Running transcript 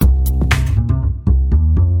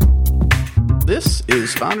This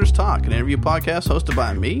is Founders Talk, an interview podcast hosted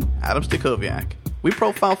by me, Adam Stacoviak. We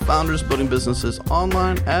profile founders building businesses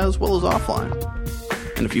online as well as offline.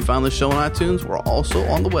 And if you found this show on iTunes, we're also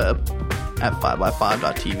on the web at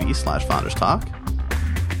 5by5.tv/Founders Talk.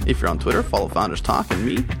 If you're on Twitter, follow Founders Talk and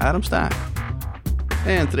me, Adam Stack.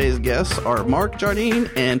 And today's guests are Mark Jardine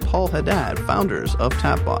and Paul Haddad, founders of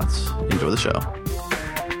Tapbots. Enjoy the show.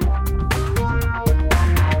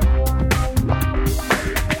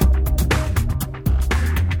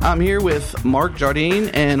 I'm here with Mark Jardine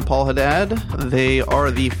and Paul Haddad. They are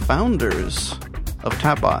the founders of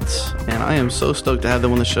Tapbots, and I am so stoked to have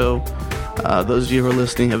them on the show. Those of you who are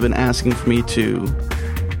listening have been asking for me to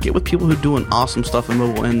get with people who are doing awesome stuff in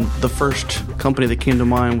mobile, and the first company that came to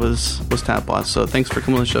mind was Tapbots. So thanks for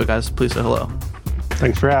coming on the show, guys. Please say hello.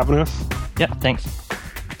 Thanks for having us. Yeah, thanks.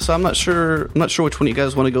 So I'm not sure which one you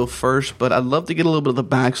guys want to go first, but I'd love to get a little bit of the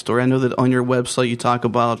backstory. I know that on your website you talk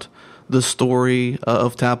about the story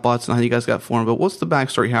of Tapbots and how you guys got formed, but what's the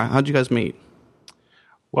backstory? How'd you guys meet?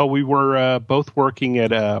 Well, we were both working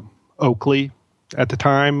at Oakley at the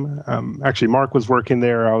time. Actually, Mark was working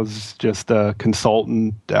there. I was just a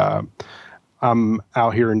consultant. I'm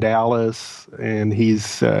out here in Dallas, and he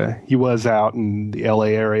was out in the LA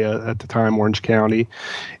area at the time, Orange County.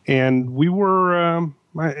 And we were,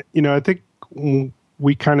 I think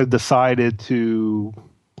we kind of decided to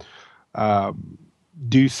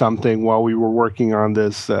do something while we were working on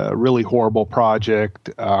this really horrible project.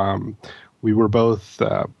 We were both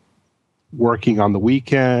working on the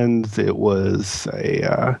weekends. It was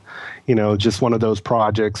just one of those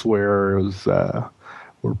projects where it was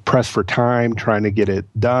we're pressed for time trying to get it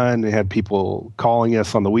done. We had people calling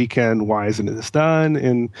us on the weekend, why isn't this done?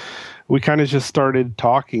 And we kind of just started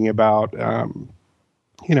talking about, the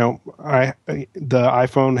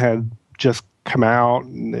iPhone had just come out,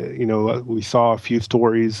 and, we saw a few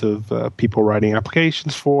stories of people writing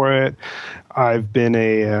applications for it. I've been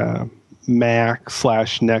a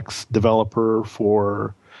Mac/Next developer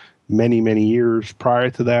for many, many years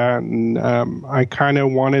prior to that, and I kind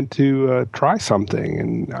of wanted to try something.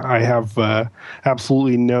 And I have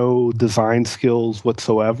absolutely no design skills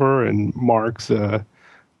whatsoever, and Mark's a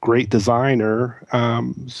great designer,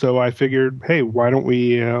 so I figured, hey, why don't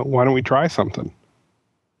we try something?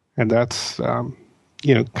 And that's,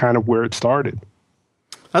 kind of where it started.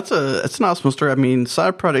 It's an awesome story. I mean,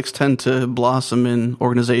 side projects tend to blossom in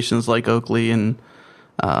organizations like Oakley and,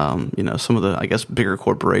 some of the, I guess, bigger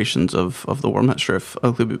corporations of the world. I'm not sure if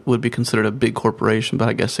Oakley would be considered a big corporation, but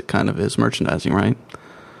I guess it kind of is merchandising, right?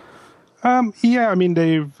 Yeah, I mean,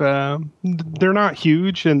 they're not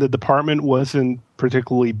huge, and the department wasn't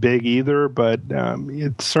particularly big either, but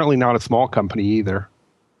it's certainly not a small company either.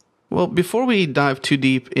 Well, before we dive too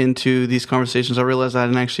deep into these conversations, I realized I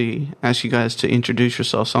didn't actually ask you guys to introduce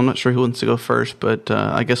yourself, so I'm not sure who wants to go first, but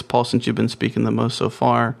I guess, Paul, since you've been speaking the most so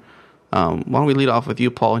far, why don't we lead off with you,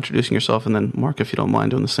 Paul, introducing yourself, and then Mark, if you don't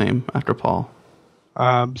mind doing the same after Paul.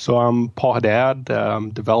 So I'm Paul Haddad,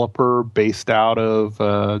 developer based out of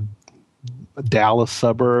a Dallas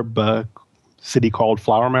suburb, city called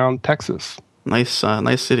Flower Mound, Texas. Nice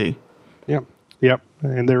city. Yep.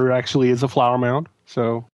 And there actually is a flower mound,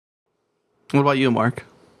 so... What about you, Mark?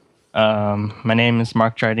 My name is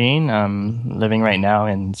Mark Jardine. I'm living right now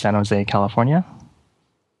in San Jose, California.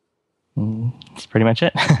 That's pretty much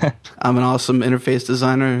it. I'm an awesome interface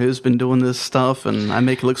designer who's been doing this stuff, and I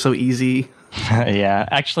make it look so easy. Yeah,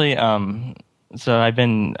 actually, so I've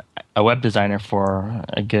been a web designer for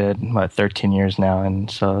a good, 13 years now,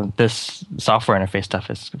 and so this software interface stuff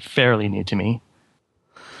is fairly new to me.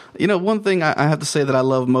 One thing I have to say that I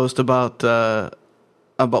love most about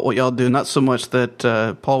what y'all do, not so much that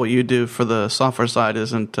Paul, what you do for the software side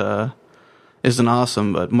isn't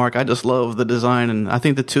awesome, but Mark, I just love the design, and I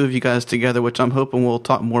think the two of you guys together, which I'm hoping we'll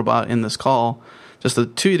talk more about in this call, just the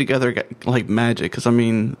two of you together got like magic. Because I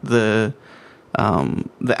mean, the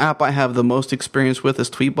app I have the most experience with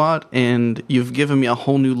is Tweetbot, and you've given me a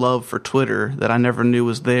whole new love for Twitter that I never knew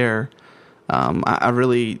was there. I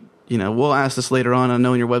really, we'll ask this later on. I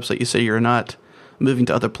know on your website you say you're not moving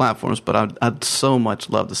to other platforms, but I'd so much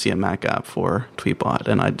love to see a Mac app for Tweetbot,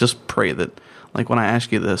 and I just pray that, like, when I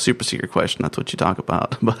ask you the super secret question, that's what you talk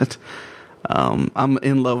about. But I'm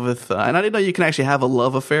in love with, and I didn't know you can actually have a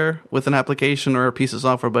love affair with an application or a piece of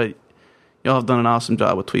software, but y'all have done an awesome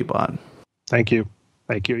job with Tweetbot. Thank you.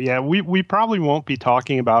 Yeah, we probably won't be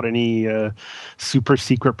talking about any super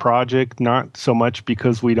secret project, not so much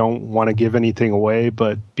because we don't want to give anything away,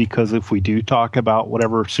 but because if we do talk about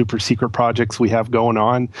whatever super secret projects we have going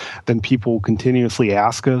on, then people will continuously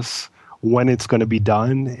ask us when it's going to be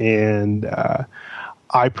done. And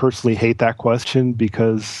I personally hate that question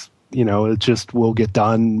because it just will get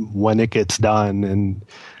done when it gets done. And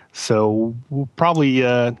so we'll probably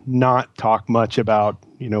not talk much about,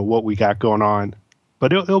 what we got going on,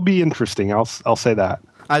 but it'll be interesting. I'll say that.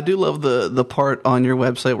 I do love the part on your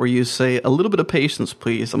website where you say, a little bit of patience,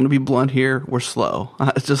 please. I'm going to be blunt here. We're slow.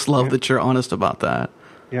 I just love that you're honest about that.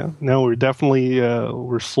 Yeah, no, we're definitely,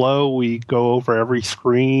 we're slow. We go over every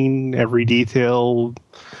screen, every detail,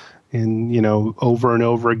 and, over and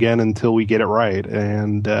over again until we get it right.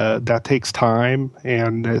 And that takes time.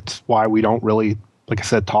 And it's why we don't really, like I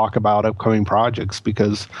said, talk about upcoming projects,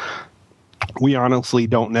 because we honestly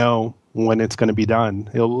don't know when it's going to be done.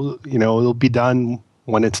 It'll be done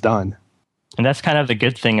when it's done. And that's kind of the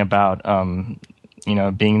good thing about,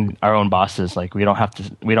 being our own bosses. Like we don't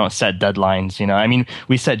set deadlines,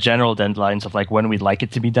 we set general deadlines of like when we'd like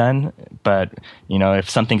it to be done. But, if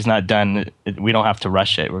something's not done, we don't have to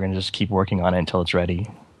rush it. We're going to just keep working on it until it's ready.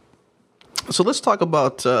 So let's talk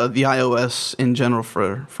about the iOS in general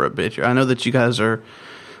for a bit here. I know that you guys are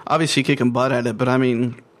obviously kicking butt at it, but I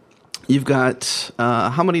mean, you've got,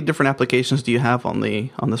 how many different applications do you have on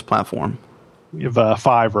this platform? We have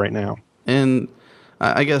 5 right now. And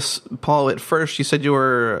I guess, Paul, at first you said you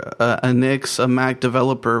were a Mac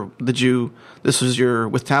developer. With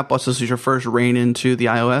Tapbots, this was your first reign into the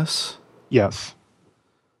iOS? Yes.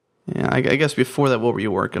 Yeah, I guess before that, what were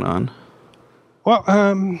you working on?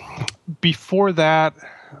 Well, before that,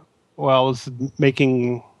 I was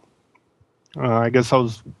making, I guess I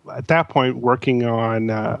was at that point working on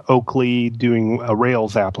Oakley doing a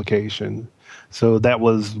Rails application. So that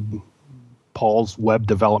was Paul's web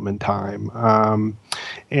development time.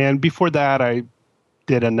 And before that, I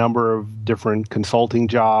did a number of different consulting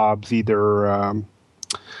jobs, either,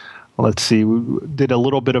 we did a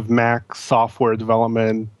little bit of Mac software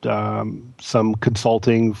development, some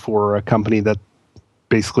consulting for a company that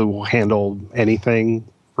basically will handle anything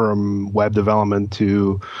from web development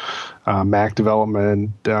to Mac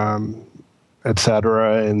development, et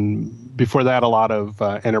cetera. And before that, a lot of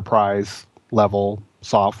enterprise level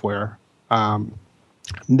software.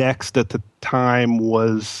 Next at the time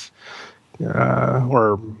was,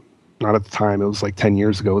 or not at the time, it was like 10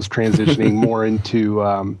 years ago, was transitioning more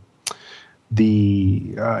into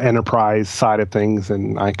the enterprise side of things,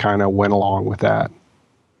 and I kind of went along with that.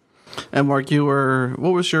 And Mark,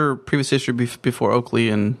 what was your previous history before Oakley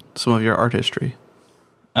and some of your art history?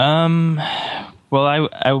 Well,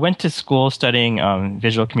 I went to school studying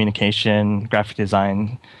visual communication, graphic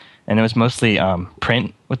design, and it was mostly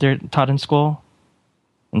print what they're taught in school.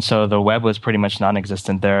 And so the web was pretty much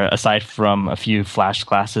non-existent there, aside from a few Flash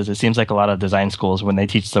classes. It seems like a lot of design schools, when they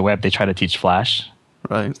teach the web, they try to teach Flash.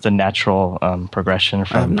 Right. It's the natural progression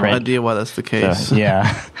from print. I have no idea why that's the case. So,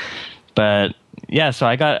 yeah. But yeah, so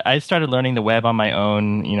I started learning the web on my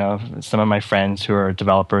own. Some of my friends who are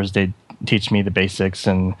developers, they teach me the basics,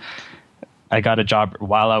 and I got a job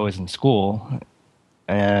while I was in school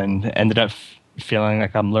and ended up feeling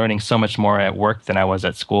like I'm learning so much more at work than I was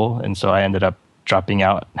at school. And so I ended up dropping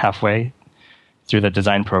out halfway through the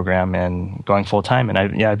design program and going full time. And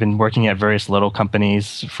I've been working at various little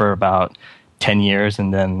companies for about 10 years.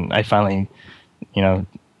 And then I finally,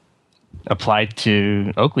 applied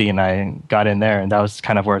to Oakley and I got in there. And that was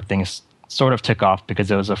kind of where things sort of took off,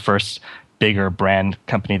 because it was the first bigger brand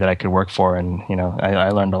company that I could work for. And, I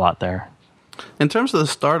learned a lot there. In terms of the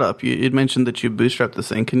startup, you'd mentioned that you bootstrapped this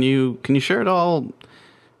thing. Can you share it all?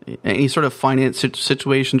 Any sort of finance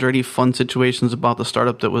situations or any fun situations about the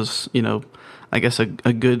startup that was, I guess a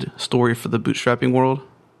good story for the bootstrapping world?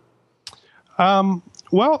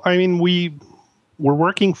 Well, I mean, we were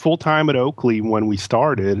working full time at Oakley when we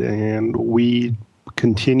started, and we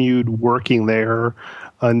continued working there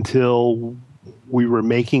until we were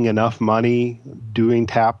making enough money doing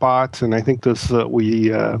Tapbots. And I think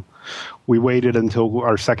we waited until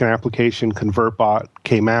our second application, ConvertBot,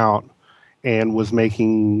 came out and was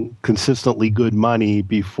making consistently good money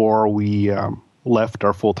before we left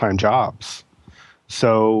our full-time jobs.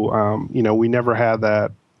 So, we never had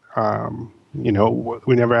that, we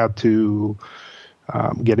never had to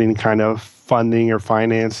get any kind of funding or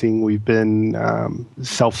financing. We've been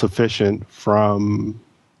self-sufficient from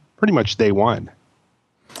pretty much day one.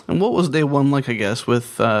 And what was day one like, I guess,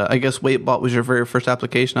 with, WaitBot was your very first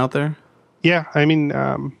application out there? Yeah, I mean,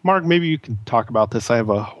 Mark, maybe you can talk about this. I have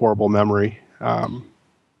a horrible memory.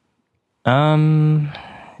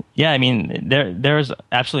 Yeah, I mean, there's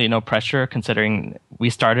absolutely no pressure, considering we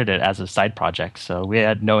started it as a side project. So we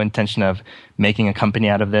had no intention of making a company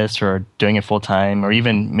out of this or doing it full time or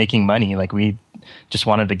even making money. Like, we just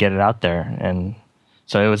wanted to get it out there. And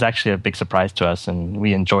so it was actually a big surprise to us, and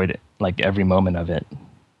we enjoyed it, like every moment of it.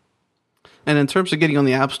 And in terms of getting on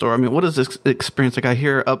the App Store, I mean, what is this experience like? I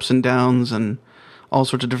hear ups and downs and all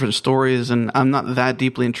sorts of different stories, and I'm not that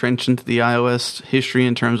deeply entrenched into the iOS history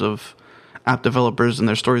in terms of app developers and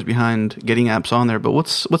their stories behind getting apps on there. But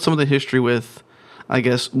what's some of the history with, I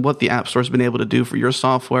guess, what the App Store's been able to do for your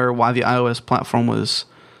software, why the iOS platform was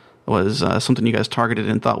something you guys targeted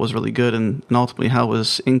and thought was really good, and ultimately how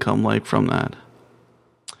was income like from that?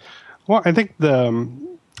 Well, I think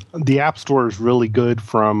the App Store is really good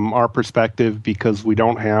from our perspective because we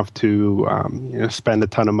don't have to spend a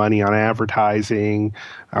ton of money on advertising.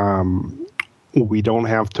 We don't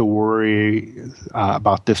have to worry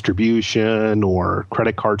about distribution or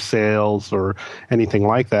credit card sales or anything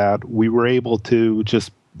like that. We were able to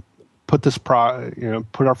just put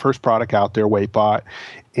put our first product out there, WaitBot,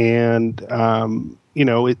 and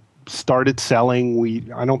it started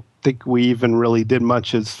selling. I don't think we even really did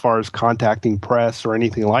much as far as contacting press or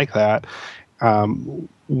anything like that.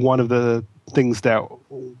 One of the things that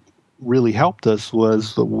really helped us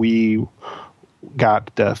was that we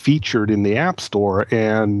got featured in the App Store,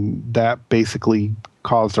 and that basically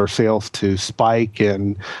caused our sales to spike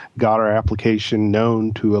and got our application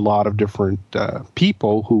known to a lot of different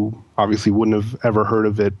people who obviously wouldn't have ever heard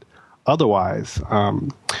of it otherwise.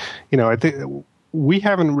 I think we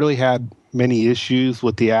haven't really had many issues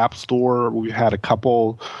with the App Store. We've had a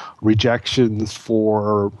couple rejections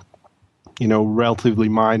for relatively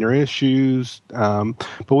minor issues,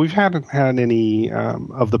 but we haven't had any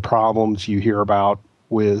of the problems you hear about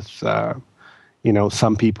with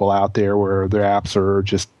some people out there where their apps are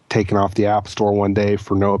just taken off the App Store one day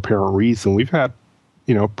for no apparent reason. We've had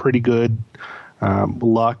pretty good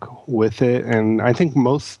luck with it, and I think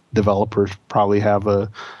most developers probably have a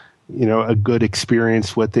good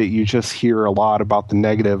experience with it. You just hear a lot about the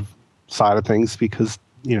negative side of things because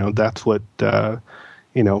that's what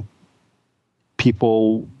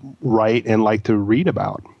people write and like to read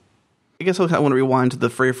about. I guess I want to rewind to the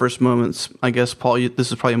very first moments. I guess, Paul,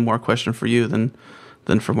 this is probably more a question for you than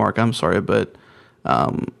for Mark. I'm sorry, but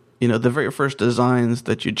the very first designs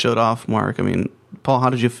that you showed off, Mark. I mean, Paul, how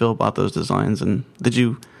did you feel about those designs, and did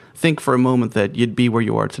you think for a moment that you'd be where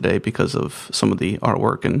you are today because of some of the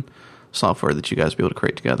artwork and software that you guys be able to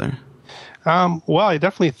create together? Well, I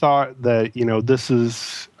definitely thought that this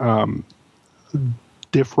is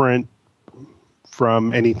different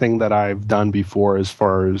from anything that I've done before, as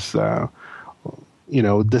far as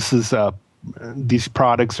this is these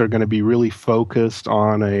products are going to be really focused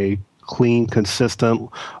on a clean, consistent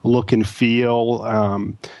look and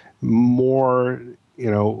feel, more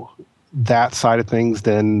that side of things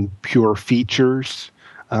than pure features.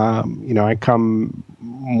 I come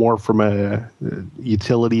more from a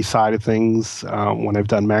utility side of things when I've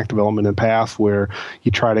done Mac development in the past, where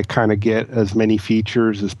you try to kind of get as many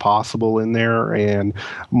features as possible in there. And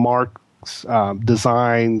Mark's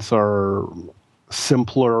designs are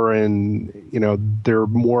simpler, and they're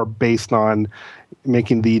more based on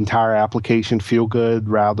making the entire application feel good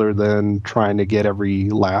rather than trying to get every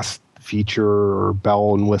last feature or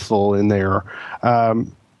bell and whistle in there.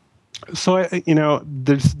 So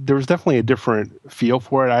there was definitely a different feel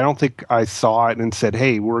for it. I don't think I saw it and said,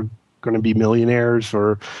 "Hey, we're going to be millionaires"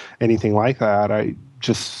 or anything like that. I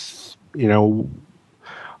just, knew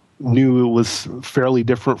it was fairly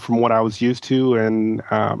different from what I was used to, and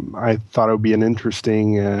I thought it would be an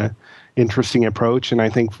interesting approach. And I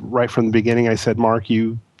think right from the beginning, I said, "Mark,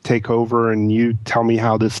 you take over and you tell me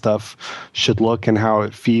how this stuff should look and how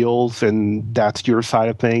it feels, and that's your side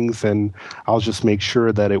of things, and I'll just make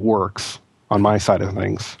sure that it works on my side of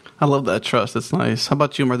things." I love that trust. It's nice. How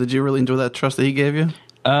about you, Mark? Did you really enjoy that trust that he gave you?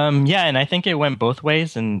 Yeah, and I think it went both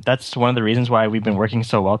ways, and that's one of the reasons why we've been working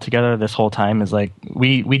so well together this whole time. Is like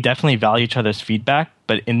we definitely value each other's feedback,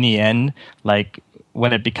 but in the end, like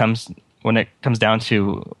when it comes down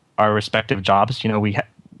to our respective jobs,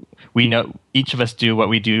 we know each of us do what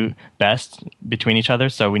we do best between each other,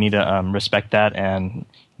 so we need to respect that, and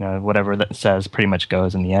whatever that says pretty much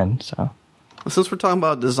goes in the end. So, since we're talking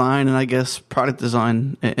about design and I guess product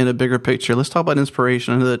design in a bigger picture, let's talk about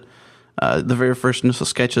inspiration. I know that the very first initial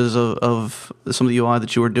sketches of some of the UI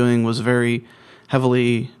that you were doing was very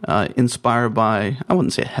heavily inspired by, I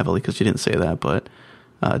wouldn't say heavily because you didn't say that, but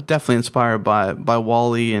definitely inspired by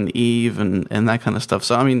Wall-E and Eve and that kind of stuff.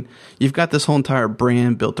 So, I mean, you've got this whole entire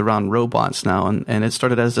brand built around robots now, and it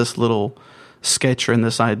started as this little sketcher and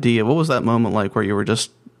this idea. What was that moment like where you were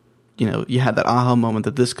just, you had that aha moment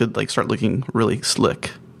that this could like start looking really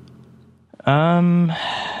slick?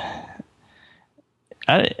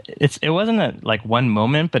 It wasn't like one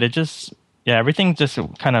moment, but it just, everything just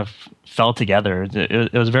kind of fell together.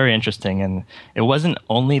 It was very interesting, and it wasn't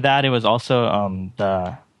only that; it was also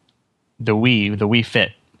the Wii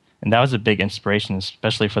Fit. And that was a big inspiration,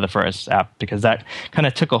 especially for the first app, because that kind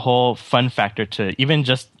of took a whole fun factor to even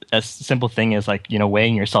just a simple thing as like,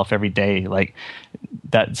 weighing yourself every day, like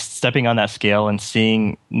that, stepping on that scale and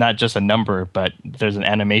seeing not just a number, but there's an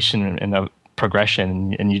animation and a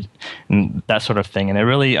progression and that sort of thing. And it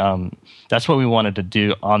really, that's what we wanted to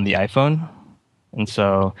do on the iPhone. And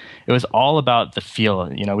so it was all about the feel.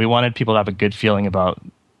 We wanted people to have a good feeling about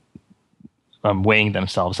weighing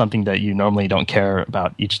themselves, something that you normally don't care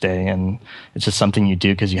about each day, and it's just something you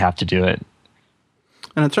do because you have to do it.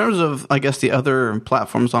 And in terms of, I guess, the other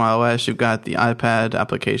platforms on iOS, you've got the iPad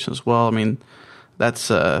application as well. I mean, that's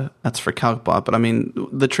for CalcBot, but I mean,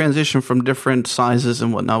 the transition from different sizes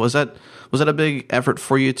and whatnot, was that a big effort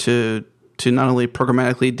for you to not only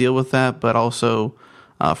programmatically deal with that, but also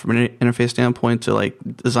from an interface standpoint to like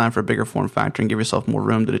design for a bigger form factor and give yourself more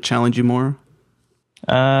room? Did it challenge you more?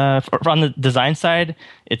 On the design side,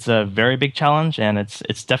 it's a very big challenge, and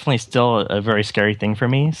it's definitely still a very scary thing for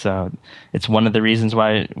me. So it's one of the reasons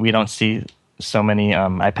why we don't see so many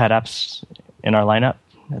iPad apps in our lineup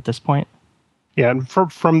at this point. Yeah, and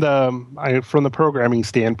from the programming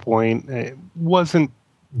standpoint, it wasn't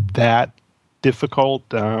that difficult.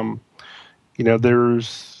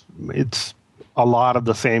 It's a lot of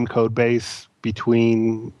the same code base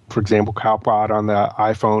between, for example, CalcBot on the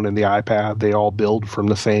iPhone and the iPad. They all build from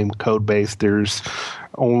the same code base. There's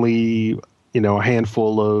only a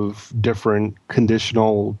handful of different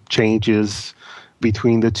conditional changes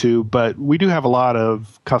between the two, but we do have a lot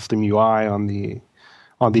of custom UI on the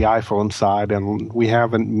iPhone side, and we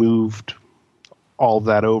haven't moved all of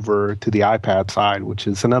that over to the iPad side, which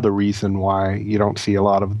is another reason why you don't see a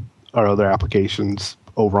lot of our other applications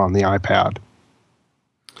over on the iPad.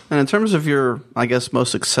 And in terms of your, I guess,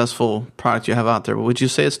 most successful product you have out there, would you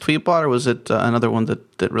say it's Tweetbot, or was it another one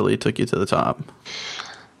that really took you to the top?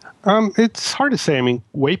 It's hard to say. I mean,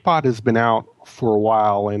 Weightbot has been out for a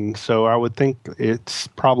while, and so I would think it's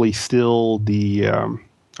probably still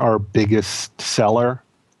our biggest seller.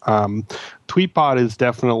 Tweetbot is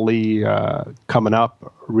definitely coming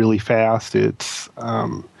up really fast. It's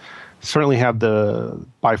certainly had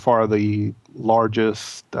by far the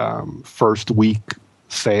largest first week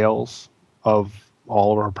sales of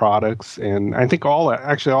all of our products, and I think all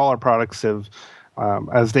our products have,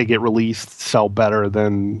 as they get released, sell better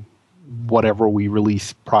than whatever we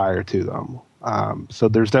released prior to them. So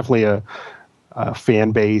there's definitely a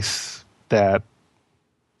fan base that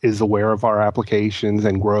is aware of our applications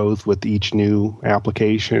and grows with each new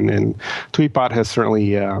application, and Tweetbot has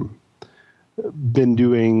certainly been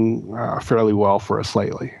doing fairly well for us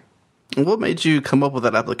lately. What made you come up with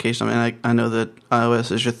that application? I mean, I know that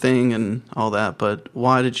iOS is your thing and all that, but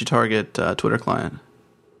why did you target Twitter client?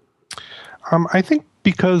 I think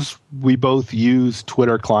because we both use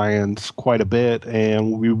Twitter clients quite a bit,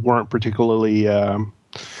 and we weren't particularly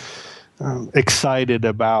excited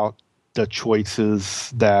about the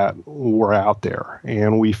choices that were out there,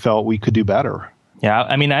 and we felt we could do better. Yeah,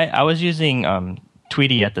 I mean, I was using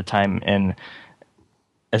Tweety at the time, and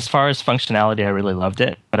as far as functionality, I really loved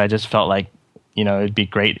it, but I just felt like, it'd be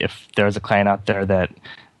great if there was a client out there that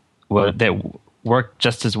worked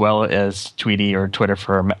just as well as Tweety or Twitter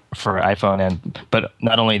for iPhone, but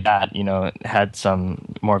not only that, it had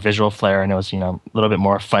some more visual flair, and it was, a little bit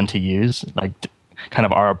more fun to use, like kind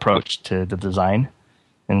of our approach to the design.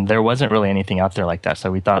 And there wasn't really anything out there like that, so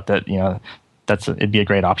we thought that, it'd be a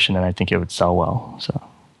great option, and I think it would sell well. So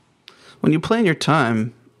when you plan your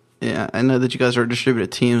time, yeah, I know that you guys are a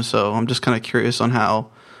distributed team, so I'm just kind of curious on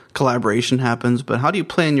how collaboration happens. But how do you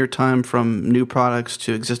plan your time from new products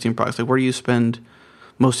to existing products? Like, where do you spend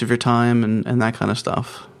most of your time and that kind of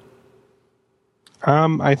stuff?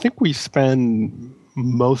 I think we spend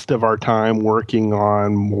most of our time working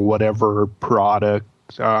on whatever product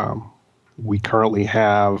we currently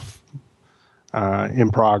have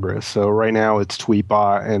in progress. So right now it's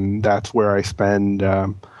Tweetbot, and that's where I spend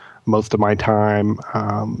most of my time,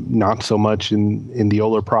 not so much in the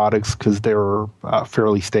older products because they're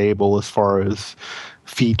fairly stable as far as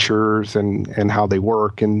features and how they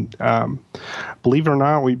work. And believe it or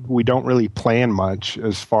not, we don't really plan much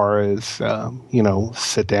as far as,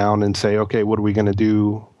 sit down and say, okay, what are we going to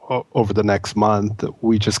do over the next month?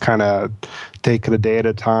 We just kind of take it a day at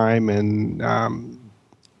a time and,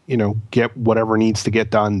 get whatever needs to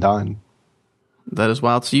get done. That is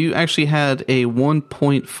wild. So you actually had a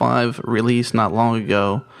 1.5 release not long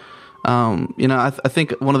ago. I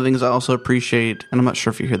think one of the things I also appreciate, and I'm not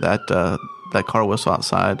sure if you hear that car whistle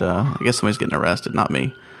outside. I guess somebody's getting arrested, not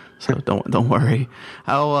me. So don't worry.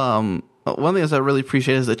 One of the things I really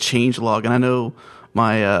appreciate is the change log, and I know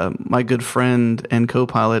my good friend and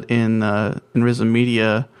co-pilot in Rhythm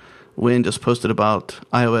Media, Win, just posted about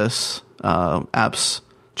iOS apps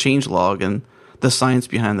changelog and the science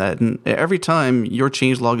behind that. And every time your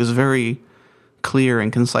changelog is very clear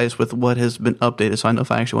and concise with what has been updated, so I know if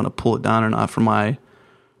I actually want to pull it down or not for my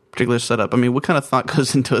particular setup. I mean, what kind of thought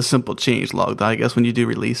goes into a simple changelog, I guess, when you do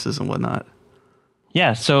releases and whatnot?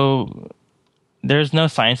 Yeah, so there's no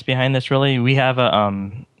science behind this, really. We have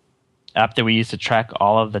a app that we use to track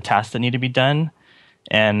all of the tasks that need to be done.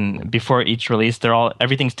 And before each release,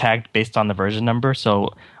 everything's tagged based on the version number. So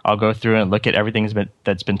I'll go through and look at everything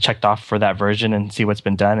that's been checked off for that version and see what's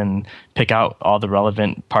been done and pick out all the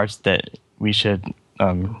relevant parts that we should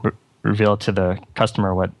reveal to the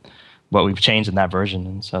customer what we've changed in that version.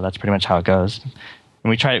 And so that's pretty much how it goes.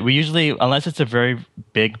 And we usually, unless it's a very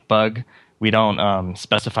big bug, we don't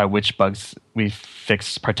specify which bugs we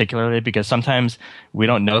fix particularly, because sometimes we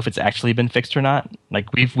don't know if it's actually been fixed or not.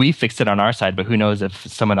 Like we fixed it on our side, but who knows if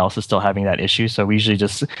someone else is still having that issue. So we usually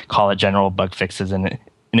just call it general bug fixes, and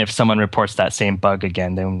if someone reports that same bug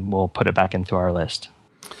again, then we'll put it back into our list.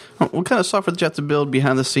 What kind of software did you have to build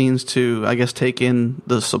behind the scenes to, I guess, take in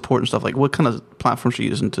the support and stuff? Like, what kind of platforms are you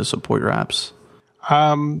using to support your apps?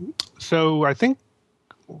 So I think,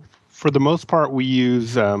 for the most part, we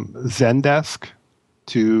use Zendesk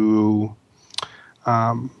to,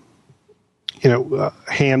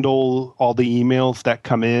 handle all the emails that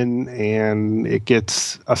come in, and it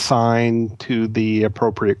gets assigned to the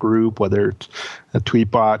appropriate group, whether it's a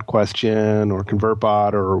Tweetbot question or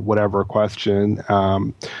ConvertBot or whatever question.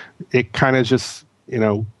 It kind of just,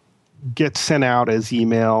 gets sent out as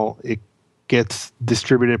email. It gets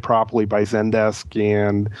distributed properly by Zendesk,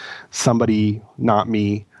 and somebody, not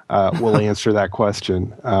me, will answer that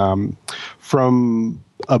question. From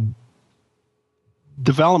a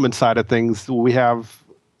development side of things, we have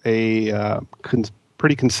a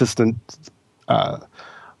pretty consistent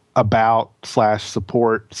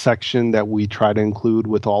about/support section that we try to include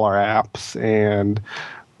with all our apps, and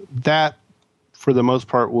that, for the most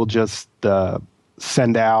part, will just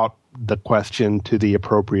send out the question to the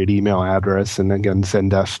appropriate email address, and again,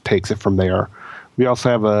 Zendesk takes it from there. We also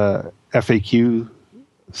have a FAQ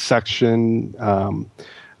section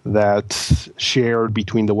that's shared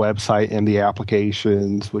between the website and the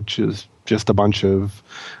applications, which is just a bunch of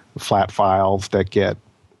flat files that get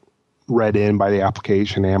read in by the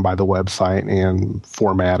application and by the website and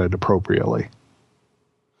formatted appropriately.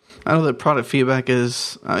 I know that product feedback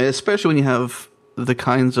is, especially when you have the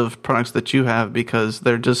kinds of products that you have, because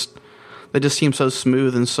they just seem so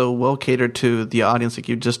smooth and so well catered to the audience. Like,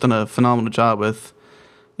 you've just done a phenomenal job with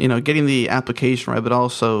getting the application right, but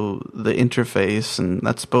also the interface, and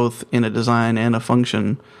that's both in a design and a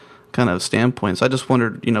function kind of standpoint. So I just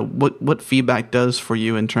wondered, what feedback does for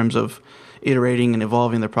you in terms of iterating and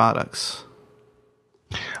evolving the products.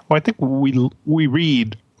 Well, I think we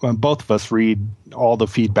read, both of us read all the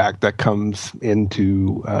feedback that comes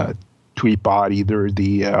into Tweetbot, either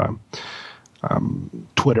the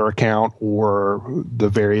Twitter account or the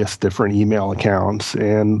various different email accounts,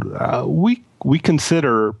 and we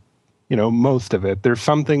consider, most of it. There's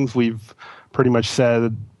some things we've pretty much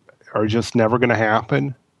said are just never going to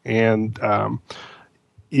happen, and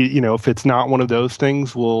if it's not one of those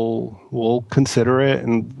things, we'll consider it.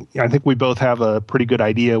 And I think we both have a pretty good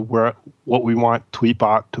idea what we want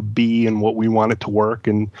Tweetbot to be and what we want it to work,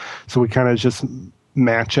 and so we kind of just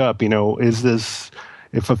match up. Is this,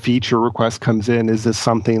 if a feature request comes in, is this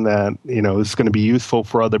something that is going to be useful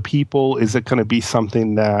for other people? Is it going to be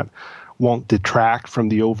something that won't detract from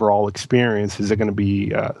the overall experience? Is it going to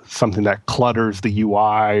be something that clutters the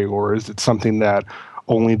UI, or is it something that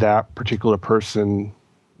only that particular person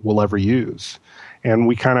will ever use? And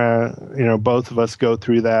we kind of, both of us go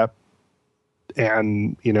through that.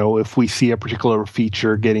 And, if we see a particular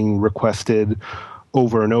feature getting requested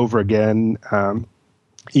over and over again,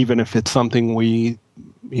 even if it's something we,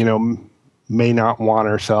 may not want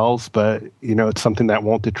ourselves, but it's something that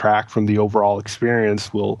won't detract from the overall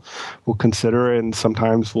experience, we'll consider it, and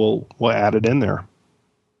sometimes we'll add it in there.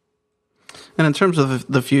 And in terms of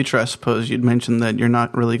the future, I suppose you'd mentioned that you're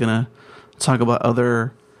not really going to talk about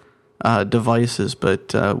other devices,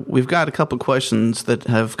 but we've got a couple questions that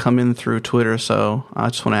have come in through Twitter, so I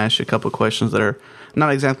just want to ask you a couple of questions that are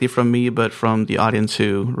not exactly from me, but from the audience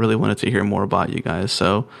who really wanted to hear more about you guys.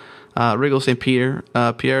 So Wriggle St. Pierre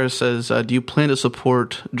says, do you plan to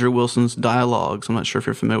support Drew Wilson's dialogues? I'm not sure if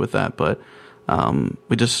you're familiar with that, but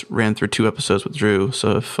we just ran through 2 episodes with Drew.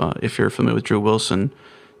 So if you're familiar with Drew Wilson,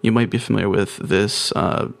 you might be familiar with this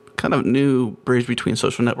kind of new bridge between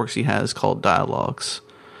social networks he has called Dialogues.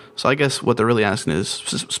 So I guess what they're really asking is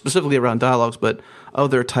specifically around Dialogues, but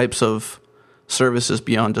other types of services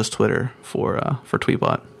beyond just Twitter for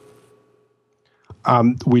Tweetbot?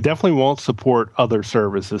 We definitely won't support other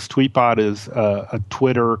services. Tweetbot is a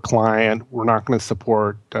Twitter client. We're not going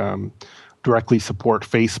to directly support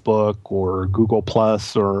Facebook or Google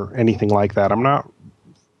Plus or anything like that. I'm not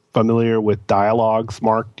familiar with Dialogues.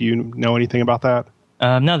 Mark, do you know anything about that?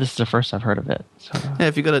 No, this is the first I've heard of it. So. Yeah,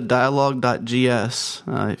 if you go to dialogue.gs,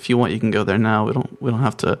 if you want, you can go there now. We don't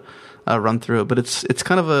have to run through it, but it's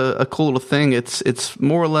kind of a cool little thing. It's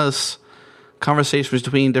more or less conversations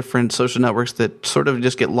between different social networks that sort of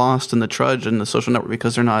just get lost in the trudge in the social network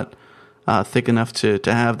because they're not thick enough to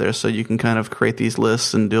have there. So you can kind of create these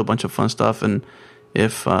lists and do a bunch of fun stuff. And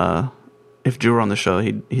if Drew were on the show,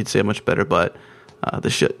 he'd say it much better. But the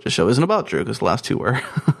show isn't about Drew because the last two were.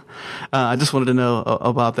 I just wanted to know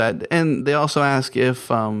about that. And they also ask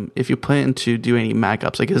if you plan to do any Mac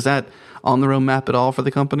apps. Like, is that on the roadmap at all for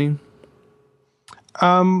the company?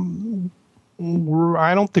 I don't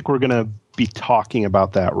think we're going to be talking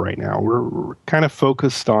about that right now. We're kind of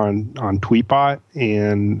focused on Tweetbot,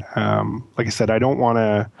 and like I said, I don't want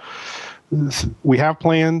to. We have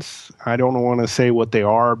plans. I don't want to say what they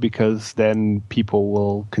are because then people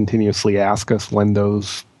will continuously ask us when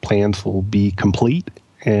those plans will be complete.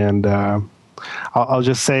 And I'll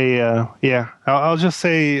just say, I'll just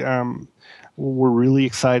say we're really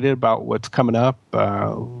excited about what's coming up.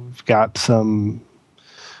 We've got some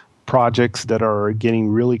projects that are getting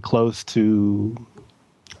really close to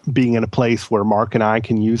being in a place where Mark and I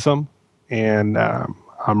can use them. And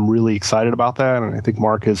I'm really excited about that. And I think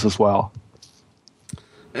Mark is as well.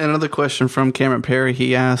 Another question from Cameron Perry.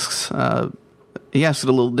 He asks it a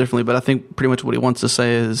little differently, but I think pretty much what he wants to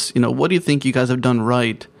say is, what do you think you guys have done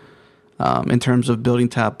right in terms of building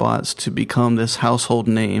Tapbots to become this household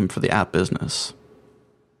name for the app business?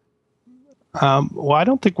 Well, I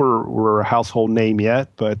don't think we're a household name yet,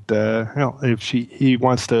 but if he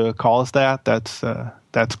wants to call us that,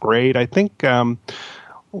 that's great. I think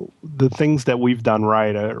the things that we've done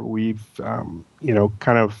right are we've kind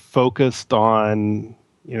of focused on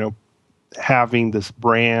having this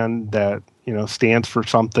brand that stands for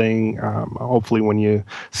something. Hopefully, when you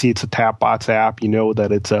see it's a Tapbots app, you know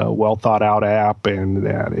that it's a well thought out app and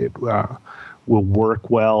that it will work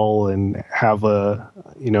well and have a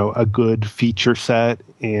good feature set.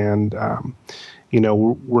 And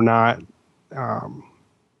we're not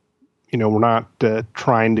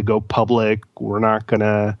trying to go public. We're not going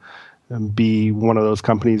to be one of those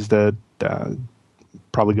companies that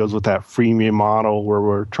probably goes with that freemium model where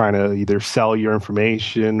we're trying to either sell your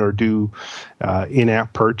information or do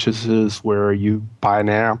in-app purchases where you buy an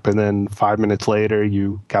app and then 5 minutes later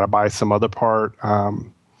you got to buy some other part.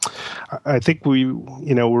 I think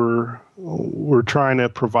we're trying to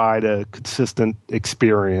provide a consistent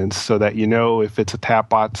experience so that if it's a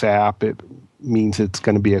Tapbots app, it means it's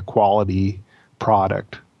going to be a quality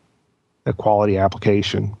product, a quality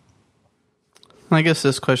application. I guess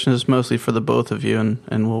this question is mostly for the both of you,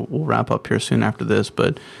 and we'll wrap up here soon after this.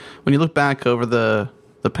 But when you look back over the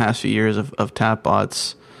past few years of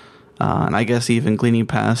Tapbots, and I guess even gleaning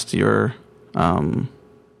past your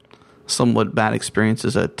somewhat bad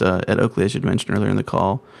experiences at Oakley, as you'd mentioned earlier in the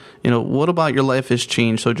call, what about your life has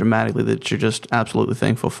changed so dramatically that you're just absolutely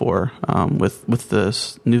thankful for with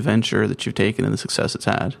this new venture that you've taken and the success it's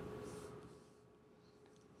had?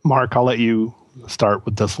 Mark, I'll let you start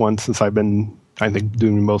with this one since I've been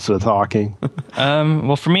doing most of the talking.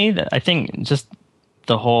 Well, for me, I think just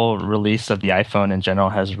the whole release of the iPhone in general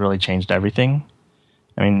has really changed everything.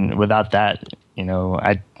 I mean, without that,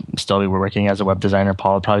 I'd still be working as a web designer.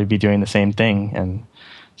 Paul would probably be doing the same thing. And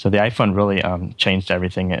so the iPhone really changed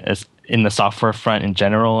everything in the software front in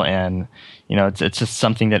general. And, it's just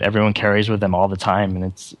something that everyone carries with them all the time. And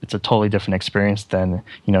it's a totally different experience than,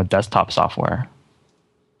 desktop software.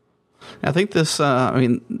 I think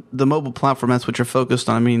the mobile platform, that's what you're focused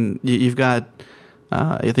on. I mean, you've got,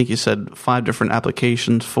 I think you said 5 different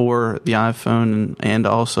applications for the iPhone and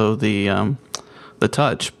also the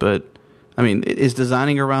Touch. But, I mean, is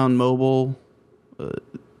designing around mobile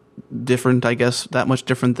different, I guess, that much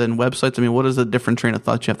different than websites? I mean, what is the different train of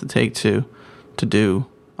thought you have to take to do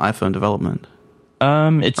iPhone development?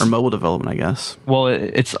 Or mobile development, I guess. Well,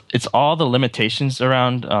 it's all the limitations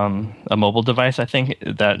around a mobile device, I think,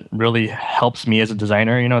 that really helps me as a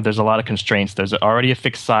designer. There's a lot of constraints. There's already a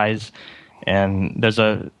fixed size, and there's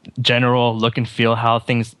a general look and feel how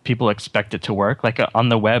people expect it to work. Like on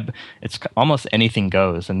the web, it's almost anything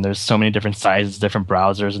goes, and there's so many different sizes, different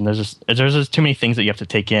browsers, and there's just too many things that you have to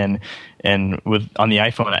take in. And on the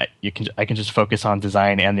iPhone, I can just focus on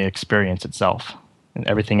design and the experience itself. And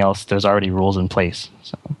everything else, there's already rules in place.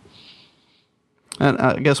 So, And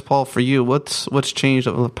I guess, Paul, for you, what's changed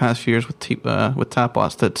over the past few years with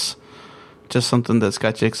Tapbots that's just something that's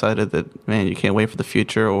got you excited that, man, you can't wait for the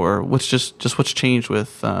future? Or what's what's changed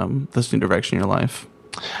with this new direction in your life?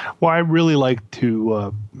 Well, I really like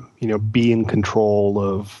to, be in control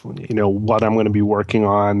of, what I'm going to be working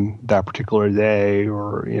on that particular day,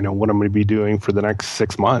 or, what I'm going to be doing for the next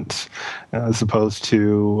 6 months, as opposed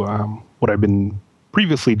to what I've been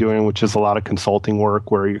previously doing, which is a lot of consulting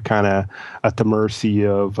work where you're kind of at the mercy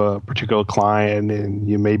of a particular client, and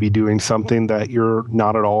you may be doing something that you're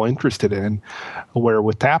not at all interested in. Where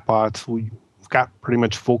with Tapbots, we've got pretty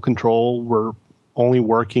much full control. We're only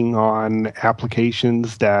working on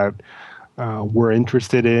applications that we're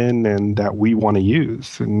interested in and that we want to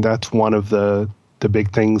use. And that's one of the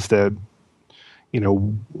big things that,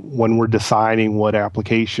 when we're deciding what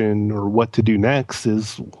application or what to do next,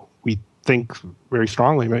 is we think very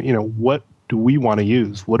strongly about, what do we want to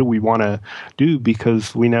use? What do we want to do?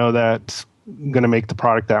 Because we know that's going to make the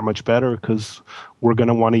product that much better, because we're going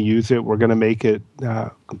to want to use it. We're going to make it, as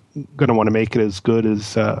good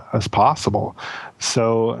as possible.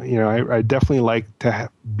 So, I definitely like to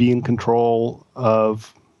be in control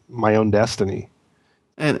of my own destiny.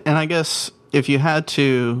 And I guess if you had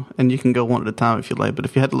to, and you can go one at a time if you like, but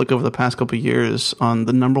if you had to look over the past couple of years on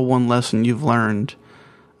the number one lesson you've learned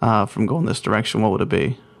from going this direction, what would it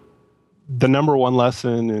be? The number one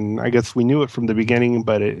lesson, and I guess we knew it from the beginning,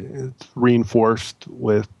 but it's reinforced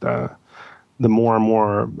with the more and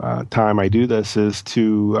more time I do this, is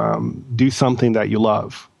to do something that you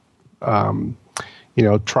love.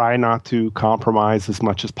 Try not to compromise as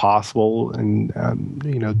much as possible, and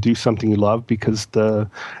do something you love, because the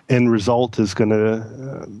end result is going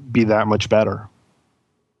to be that much better.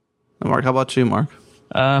 Mark, how about you, Mark?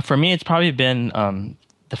 For me, it's probably been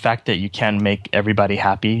the fact that you can make everybody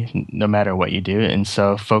happy no matter what you do. And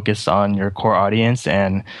so focus on your core audience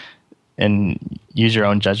and use your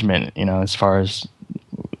own judgment, as far as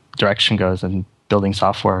direction goes and building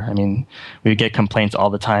software. I mean, we get complaints all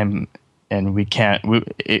the time, and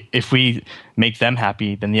if we make them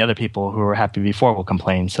happy, then the other people who were happy before will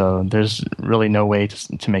complain. So there's really no way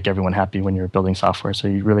to make everyone happy when you're building software. So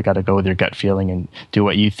you really got to go with your gut feeling and do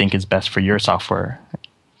what you think is best for your software.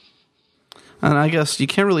 And I guess you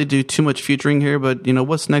can't really do too much featuring here, but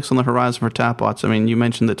what's next on the horizon for Tapbots? I mean, you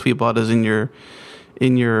mentioned that Tweetbot is in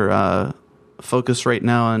your focus right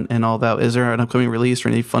now, and all that. Is there an upcoming release or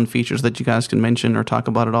any fun features that you guys can mention or talk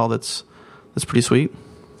about at all? That's pretty sweet.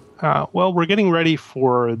 Well, we're getting ready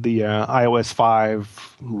for the iOS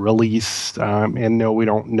 5 release, and no, we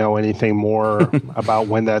don't know anything more about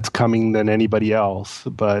when that's coming than anybody else.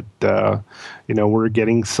 But we're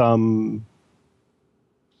getting some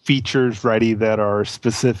features ready that are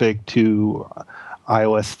specific to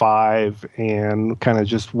iOS 5, and kind of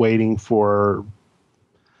just waiting for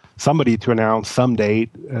somebody to announce some date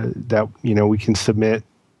that we can submit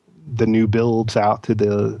the new builds out to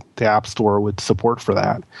the App Store with support for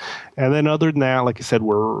that. And then other than that, like I said,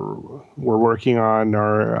 we're working on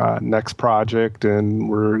our next project, and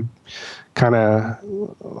we're kind of,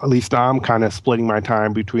 at least I'm kind of splitting my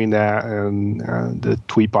time between that and the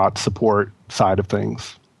Tweetbot support side of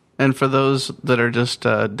things. And for those that are just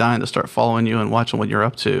dying to start following you and watching what you're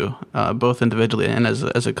up to, both individually and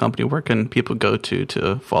as a company, where can people go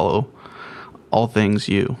to follow all things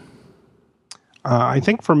you? I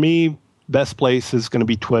think for me, best place is going to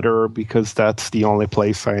be Twitter, because that's the only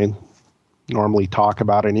place I normally talk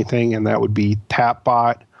about anything, and that would be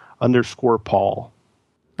Tapbot_Paul.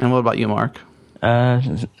 And what about you, Mark?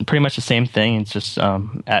 Pretty much the same thing. It's just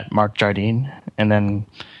at Mark Jardine, and then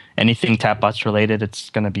anything Tapbots related, it's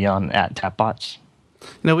going to be on at Tapbots.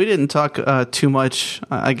 We didn't talk too much,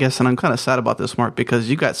 I guess, and I'm kind of sad about this, Mark, because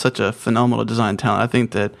you got such a phenomenal design talent. I think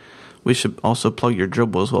that we should also plug your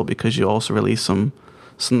Dribble as well, because you also release some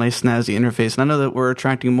nice snazzy interface. And I know that we're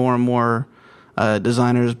attracting more and more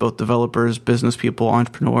designers, both developers, business people,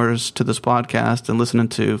 entrepreneurs, to this podcast and listening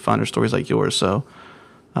to founder stories like yours. So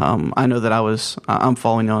I know that I'm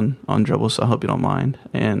following you on Dribble, so I hope you don't mind.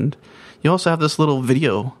 And you also have this little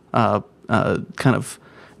video kind of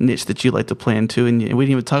niche that you like to play into, and we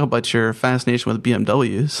didn't even talk about your fascination with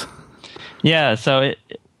BMWs. Yeah, so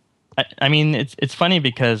it's funny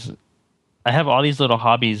because I have all these little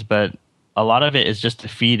hobbies, but a lot of it is just to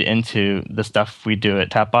feed into the stuff we do at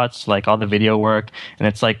Tapbots, like all the video work. And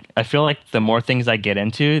it's like, I feel like the more things I get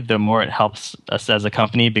into, the more it helps us as a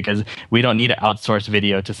company, because we don't need to outsource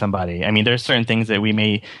video to somebody. I mean, there's certain things that we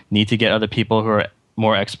may need to get other people who are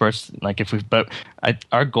more experts,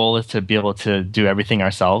 our goal is to be able to do everything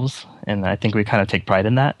ourselves. And I think we kind of take pride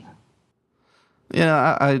in that.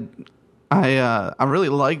 Yeah, I really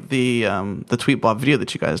like the Tweetbot video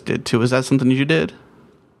that you guys did too. Is that something you did?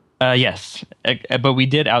 Yes, but we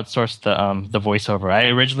did outsource the voiceover. I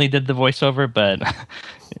originally did the voiceover, but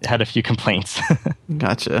had a few complaints.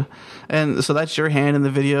 Gotcha. And so that's your hand in the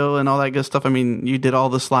video and all that good stuff. I mean, you did all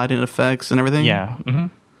the slide-in effects and everything? Yeah. Mm-hmm.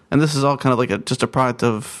 And this is all kind of like just a product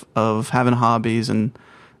of having hobbies and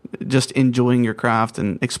just enjoying your craft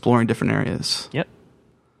and exploring different areas. Yep.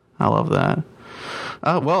 I love that.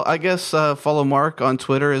 Well, I guess follow Mark on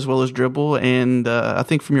Twitter as well as Dribble, and I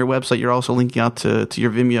think from your website you're also linking out to your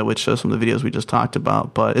Vimeo, which shows some of the videos we just talked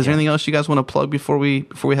about. But is there anything else you guys want to plug before we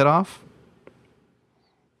head off?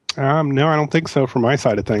 No, I don't think so from my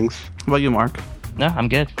side of things. How about you, Mark? No, I'm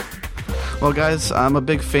good. Well, guys, I'm a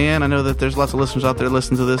big fan. I know that there's lots of listeners out there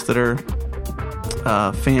listening to this that are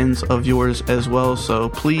fans of yours as well. So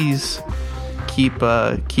please keep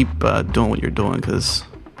doing what you're doing, because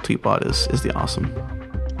Tweetbot is the awesome.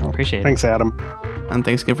 Appreciate it. Thanks, Adam. And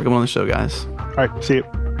thanks again for coming on the show, guys. All right, see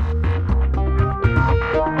you.